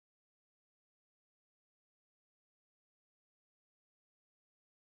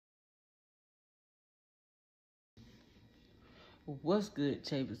What's good,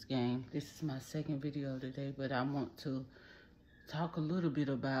 Chambers Gang? This is my second video today, but I want to talk a little bit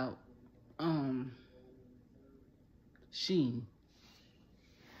about Shein.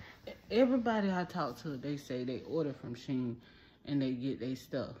 Everybody I talk to, they say they order from Shein and they get their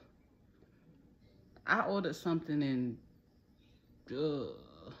stuff. I ordered something in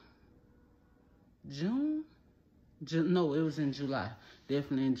June? No, it was in July.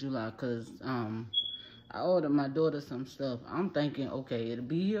 Definitely in July, because I ordered my daughter some stuff. I'm thinking, okay, it'll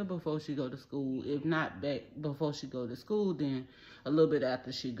be here before she go to school. If not back before she go to school, then a little bit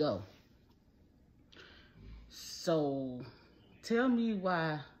after she go. So tell me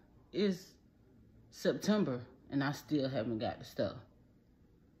why it's September and I still haven't got the stuff.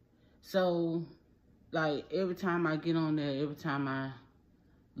 So, like, every time I get on there, every time I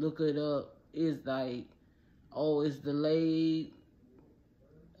look it up, it's like, oh, it's delayed,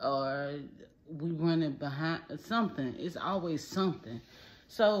 or we running behind something. It's always something.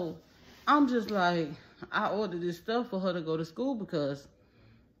 So I'm just like, I ordered this stuff for her to go to school because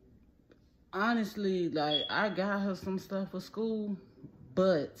honestly, like, I got her some stuff for school,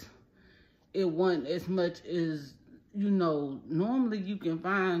 but it wasn't as much as, you know, normally you can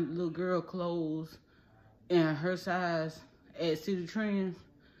find little girl clothes in her size at City Trends.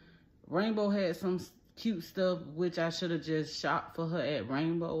 Rainbow had some cute stuff, which I should have just shopped for her at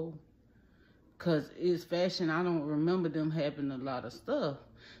Rainbow, because it's fashion. I don't remember them having a lot of stuff.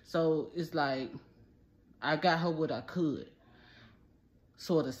 So it's like, I got her what I could,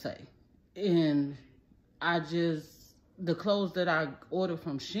 sort of say. And the clothes that I ordered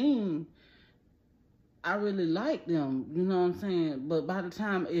from Shein, I really like them, you know what I'm saying? But by the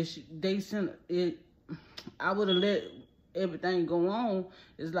time they sent it, I would have let everything go on.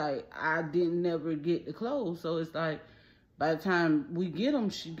 It's like I didn't never get the clothes. So it's like, by the time we get them,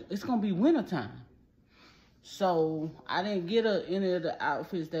 it's going to be wintertime. So I didn't get her any of the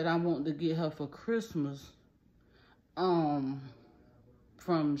outfits that I want to get her for Christmas from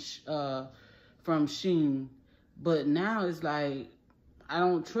Shein. But now it's like, I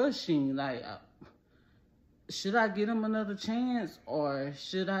don't trust Shein. Like, should I give them another chance, or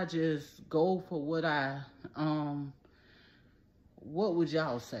should I just go for what what would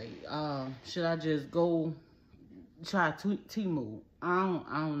y'all say? Should I just go try Temu? I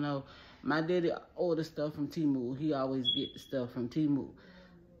don't know. My daddy orders stuff from Temu. He always get the stuff from Temu.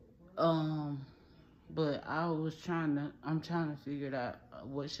 But I'm trying to figure it out.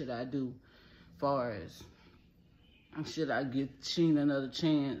 What should I do? Far as, should I give Shein another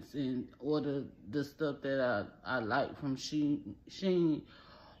chance and order the stuff that I like from Shein,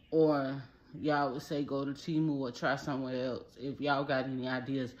 or y'all would say go to Temu or try somewhere else? If y'all got any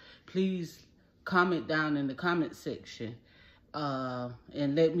ideas, please comment down in the comment section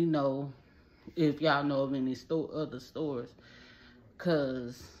and let me know if y'all know of any other stores,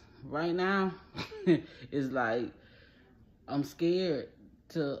 because right now it's like I'm scared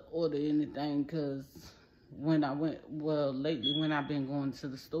to order anything, because lately when I've been going to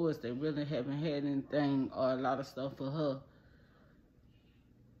the stores, they really haven't had anything or a lot of stuff for her.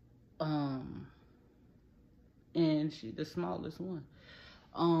 And she the smallest one.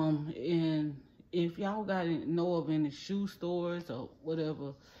 And if y'all know of any shoe stores or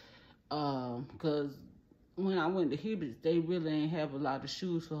whatever, because when I went to Hibbett's, they really ain't have a lot of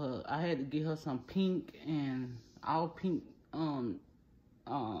shoes for her. I had to get her some pink and all pink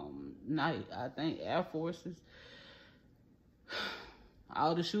Nike, I think, Air Forces.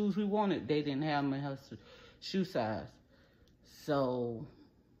 All the shoes we wanted, they didn't have them in her shoe size. So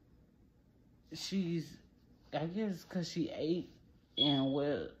I guess because she 8 and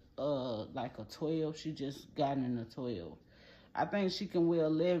wear like a 12, she just got in a 12. I think she can wear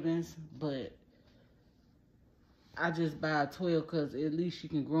 11s, but I just buy a 12 because at least she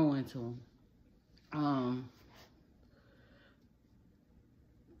can grow into them.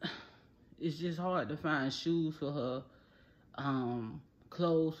 It's just hard to find shoes for her,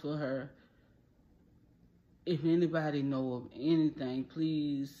 clothes for her. If anybody know of anything,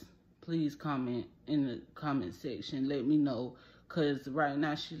 please comment in the comment section. Let me know, because right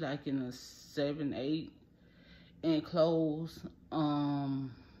now she's like in a 7, 8 in clothes, and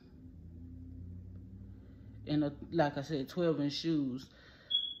like I said, 12 in shoes.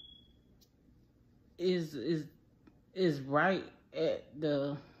 Is right at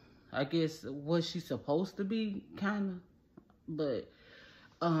the, I guess, what she's supposed to be, kind of. But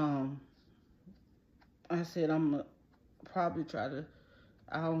I said I'm gonna probably try to,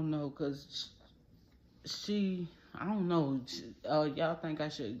 I don't know, because I don't know, y'all think I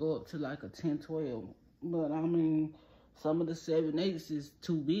should go up to like a 10, 12, but I mean, some of the 7, 8s is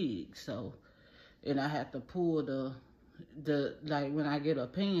too big, so, and I have to pull the like when I get her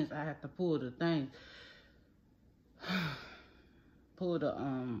pants, I have to pull the thing, pull the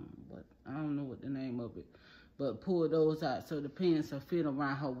what, I don't know what the name of it, but pull those out so the pants will fit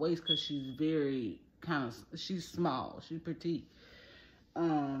around her waist because she's very she's small, she's petite.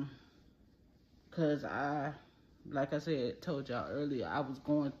 Cause like I said, told y'all earlier, I was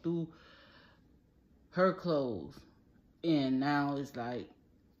going through her clothes, and now it's like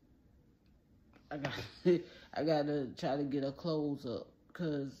I got I gotta try to get her clothes up,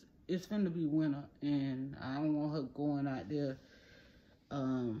 cause it's finna be winter, and I don't want her going out there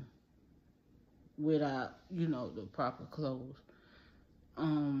without, you know, the proper clothes.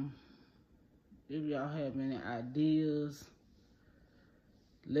 If y'all have any ideas,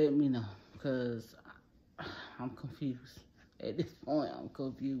 let me know, cause I'm confused. At this point, I'm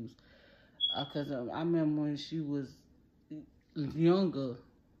confused. Cause I remember when she was younger,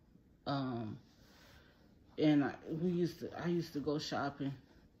 and I used to go shopping.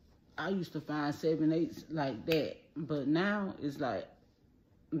 I used to find 7/8 like that, but now it's like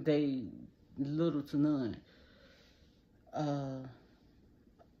they little to none.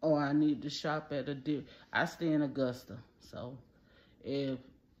 Or I need to shop at I stay in Augusta, so if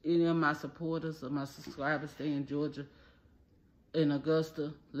any of my supporters or my subscribers stay in Georgia, in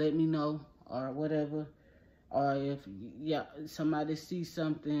Augusta, let me know, or whatever. Or if somebody sees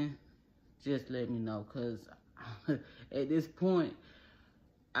something, just let me know, because at this point,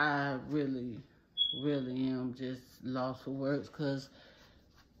 I really, really am just lost for words, because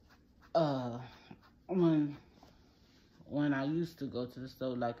when I used to go to the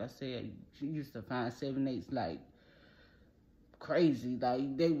store, like I said, you used to find 7/8 like crazy,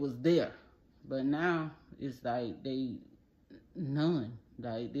 like they was there. But now it's like none,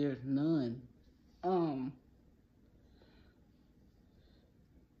 like there's none.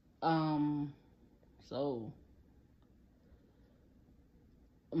 So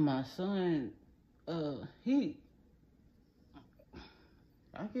my son, he,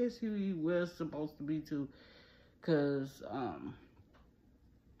 I guess he was supposed to be too, cause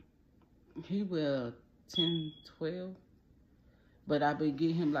he was 10, 12. But I've been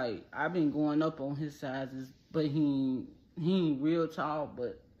getting him, like, I've been going up on his sizes, but he ain't real tall,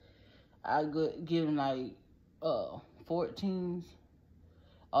 but I get him like 14s,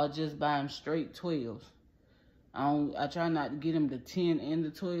 or just buy him straight 12s. I try not to get him the 10 and the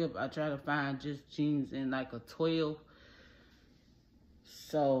 12. I try to find just jeans in like a 12.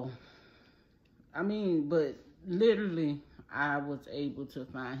 So, I mean, but literally, I was able to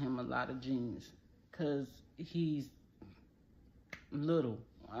find him a lot of jeans, because he's little.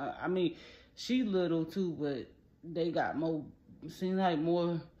 I mean, she little too, but they got more, seem like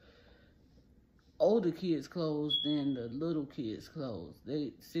more older kids' clothes than the little kids' clothes.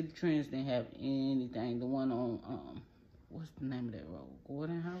 City Trends didn't have anything. The one on, what's the name of that road?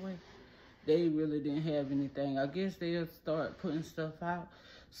 Gordon Highway? They really didn't have anything. I guess they'll start putting stuff out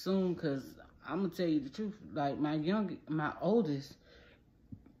soon, because I'm going to tell you the truth. Like, my oldest,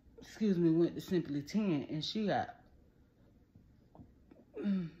 went to Simply 10, and she got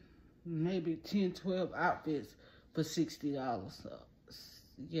maybe 10, 12 outfits for $60.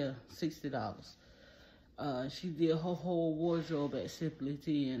 Yeah, $60. She did her whole wardrobe at Simply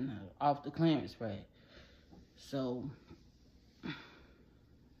 10 off the clearance rack. So, if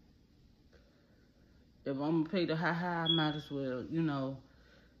I'm going to pay the high, I might as well, you know,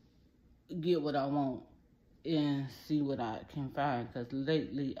 get what I want and see what I can find. Because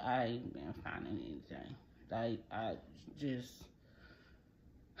lately, I ain't been finding anything. Like,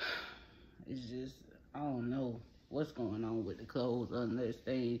 it's just, I don't know what's going on with the clothes, unless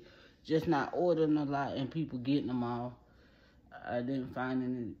they just not ordering a lot and people getting them all. I didn't find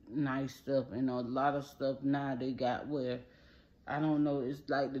any nice stuff, and a lot of stuff now they got where, I don't know, it's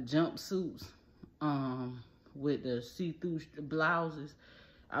like the jumpsuits with the see-through blouses.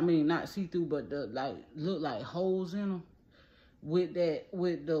 I mean, not see-through, but the look like holes in them. With the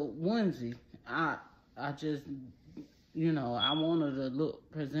onesie, I just, you know, I want her to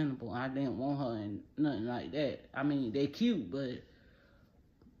look presentable. I didn't want her in nothing like that. I mean, they cute, but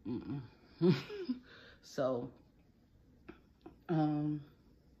so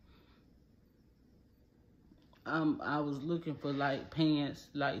I was looking for like pants,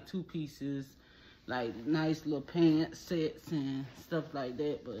 like 2 pieces, like nice little pants sets and stuff like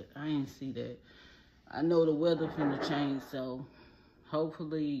that, but I ain't see that. I know the weather finna change, so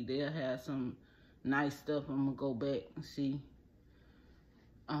hopefully they'll have some nice stuff. I'm gonna go back and see.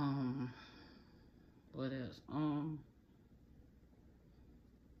 What else?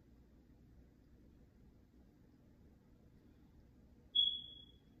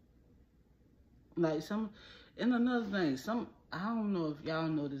 Like And another thing, I don't know if y'all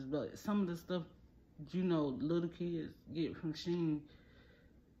know this, but some of the stuff, you know, little kids get from Shein,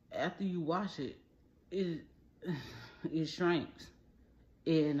 after you wash it, it it shrinks.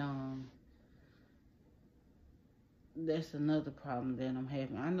 And that's another problem that I'm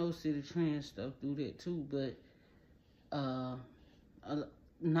having. I know City Trend stuff do that too, but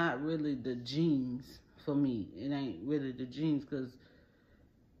not really the jeans for me. It ain't really the jeans, because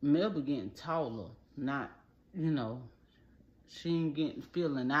Melba getting taller, not, you know, she ain't getting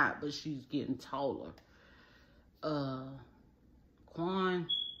filling out, but she's getting taller. Quan,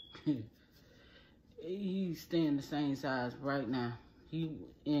 he's staying the same size right now.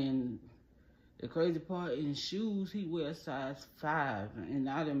 And the crazy part, in shoes, he wears size 5, and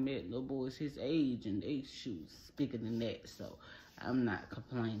I done met little boys his age, and they shoes bigger than that, so I'm not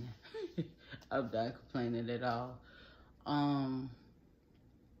complaining. I'm not complaining at all.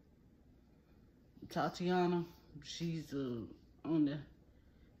 Tatiana, she's on the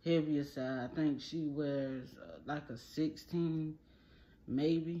heavier side. I think she wears like a 16,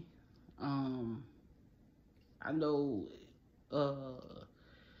 maybe. I know,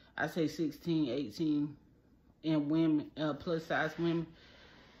 I say 16, 18 in women, plus size women.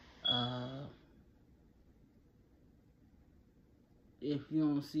 If you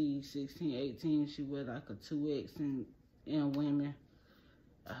don't see 16, 18, she wear like a 2X in women.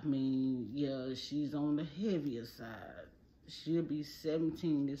 I mean, yeah, she's on the heavier side. She'll be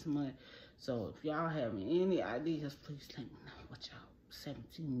 17 this month. So if y'all have any ideas, please let me know what y'all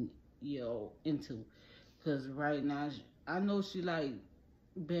 17-year-old into. Because right now, I know she like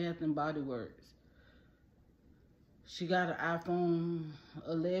Bath and Body Works. She got an iPhone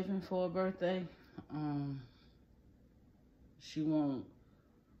 11 for her birthday. She want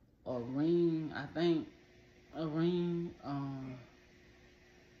a ring, I think, a ring.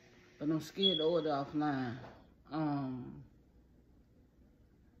 But I'm scared to order offline.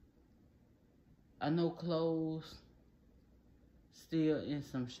 I know clothes still in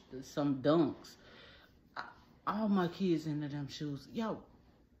some Dunks. All my kids into them shoes. Yo,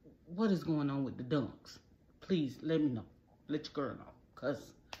 what is going on with the Dunks? Please let me know. Let your girl know. Cause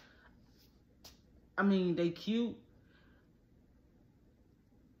I mean, they cute,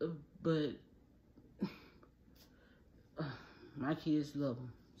 but my kids love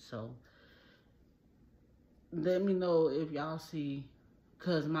them. So let me know if y'all see,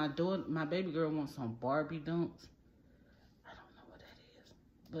 cause my baby girl wants some Barbie Dunks. I don't know what that is,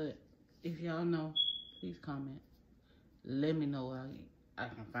 but if y'all know, please comment. Let me know where I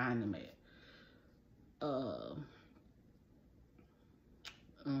can find them at.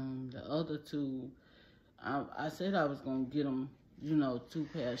 The other two, I said I was gonna get them, you know, 2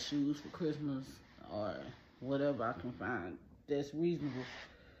 pair of shoes for Christmas or whatever I can find that's reasonable.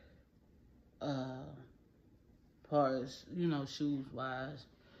 Far as, you know, shoes wise,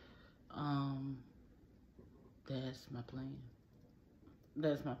 that's my plan.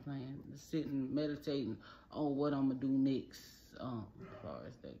 That's my plan. Sitting, meditating on what I'm gonna do next, as far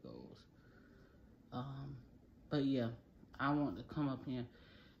as that goes. But yeah, I want to come up here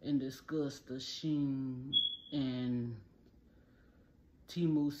and discuss the Shein and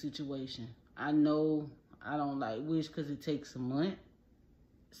Temu situation. I know I don't like Wish because it takes a month.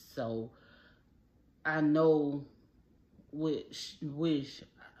 So I know Wish,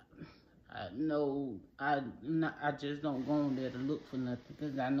 I know I just don't go on there to look for nothing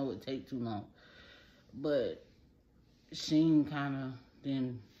because I know it takes too long. But Shein kind of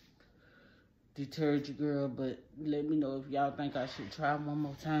then deterred your girl. But let me know if y'all think I should try one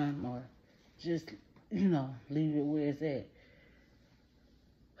more time or just, you know, leave it where it's at.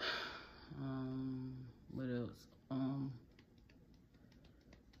 What else?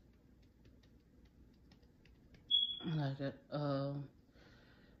 Like that.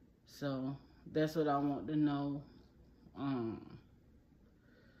 So that's what I want to know. I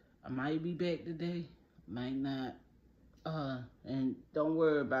might be back today, might not. And don't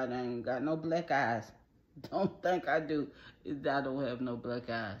worry about it. I ain't got no black eyes. Don't think I do. I don't have no black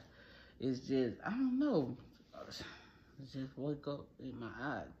eyes. It's just, I don't know. It's just wake up and my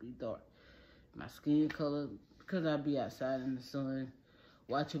eyes be dark. My skin color, because I be outside in the sun,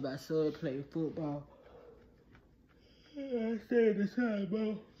 watching my son play football. I stay inside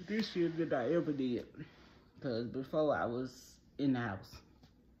more this year than I ever did. Because before I was in the house.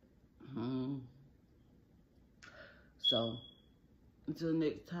 So, until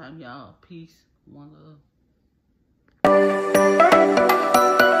next time, y'all. Peace. One love.